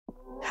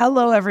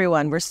Hello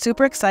everyone, we're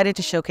super excited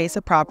to showcase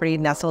a property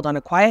nestled on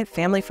a quiet,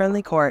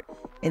 family-friendly court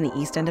in the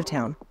east end of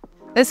town.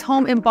 This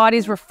home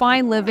embodies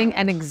refined living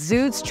and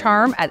exudes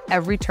charm at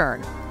every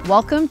turn.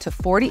 Welcome to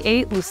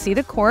 48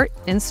 Lucida Court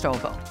in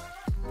Stouffville.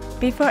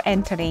 Before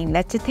entering,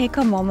 let's take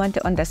a moment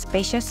on the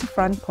spacious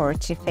front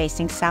porch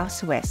facing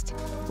southwest,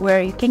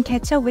 where you can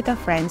catch up with your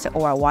friends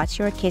or watch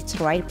your kids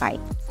ride by.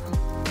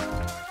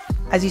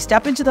 As you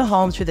step into the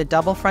home through the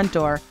double front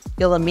door,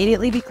 you'll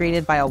immediately be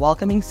greeted by a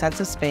welcoming sense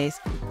of space,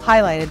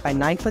 highlighted by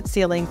 9-foot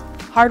ceilings,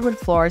 hardwood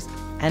floors,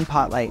 and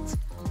pot lights.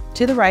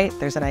 To the right,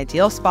 there's an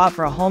ideal spot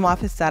for a home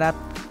office setup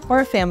or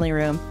a family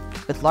room,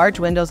 with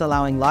large windows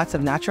allowing lots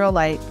of natural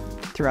light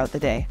throughout the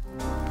day.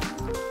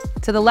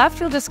 To the left,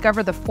 you'll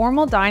discover the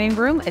formal dining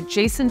room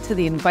adjacent to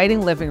the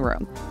inviting living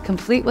room,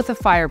 complete with a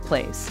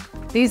fireplace.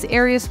 These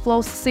areas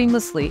flow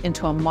seamlessly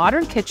into a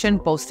modern kitchen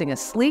boasting a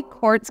sleek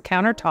quartz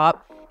countertop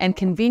and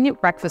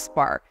convenient breakfast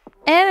bar,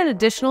 and an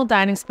additional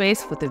dining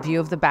space with a view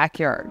of the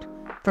backyard.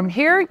 From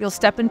here, you'll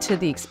step into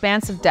the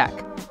expansive deck.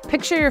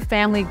 Picture your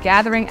family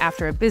gathering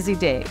after a busy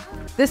day.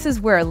 This is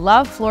where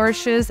love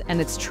flourishes, and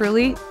it's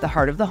truly the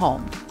heart of the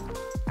home.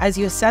 As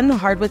you ascend the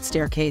hardwood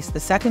staircase, the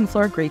second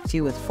floor greets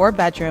you with 4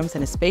 bedrooms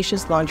and a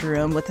spacious laundry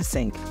room with a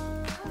sink.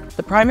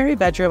 The primary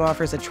bedroom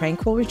offers a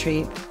tranquil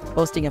retreat,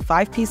 boasting a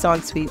 5-piece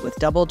ensuite with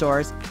double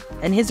doors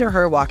and his or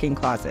her walk-in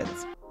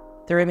closets.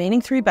 The remaining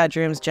 3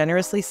 bedrooms,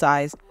 generously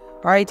sized,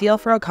 are ideal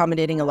for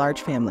accommodating a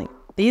large family.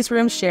 These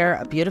rooms share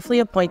a beautifully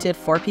appointed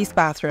 4-piece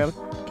bathroom,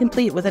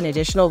 complete with an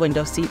additional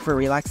window seat for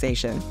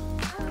relaxation.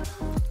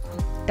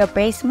 The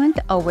basement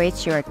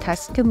awaits your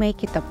task to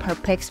make it the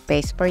perfect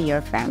space for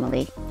your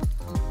family.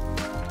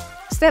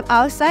 Step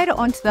outside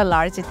onto the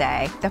large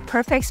deck, the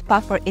perfect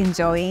spot for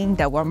enjoying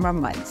the warmer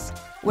months.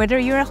 Whether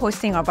you're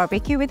hosting a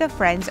barbecue with your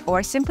friends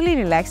or simply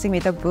relaxing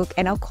with a book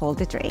and a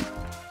cold drink,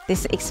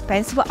 this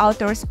expansive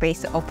outdoor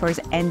space offers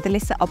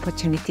endless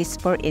opportunities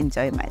for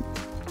enjoyment.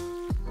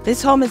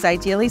 This home is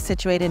ideally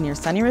situated near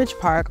Sunnyridge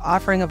Park,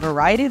 offering a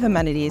variety of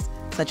amenities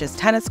such as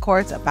tennis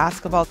courts, a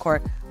basketball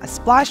court, a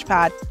splash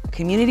pad, a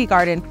community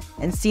garden,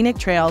 and scenic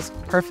trails,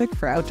 perfect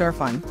for outdoor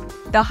fun.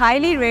 The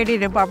highly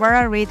rated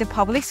Reid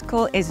Public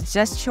School is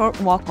just a short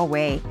walk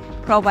away,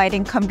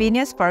 providing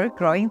convenience for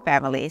growing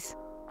families.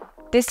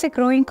 This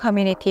growing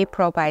community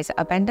provides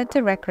abundant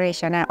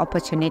recreation and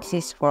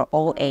opportunities for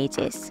all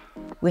ages.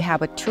 We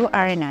have 2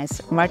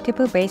 arenas,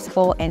 multiple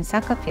baseball and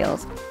soccer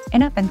fields,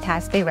 and a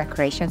fantastic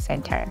recreation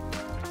center.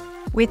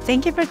 We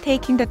thank you for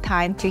taking the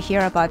time to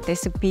hear about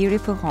this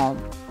beautiful home.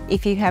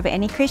 If you have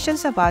any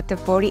questions about the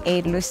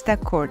 48 Lucida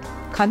Court,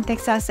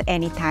 contact us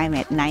anytime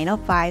at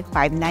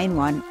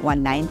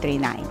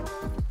 905-591-1939.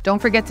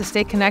 Don't forget to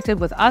stay connected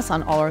with us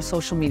on all our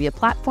social media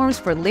platforms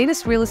for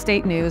latest real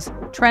estate news,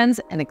 trends,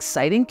 and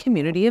exciting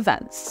community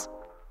events.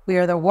 We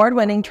are the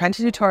award-winning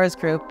Trentadue Torres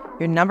Group,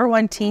 your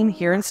 #1 team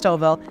here in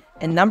Stouffville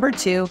and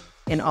 #2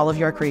 in all of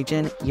York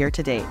Region year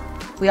to date.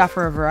 We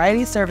offer a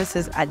variety of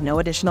services at no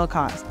additional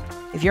cost.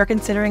 If you're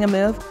considering a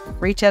move,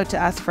 reach out to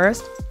us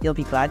first. You'll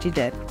be glad you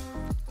did.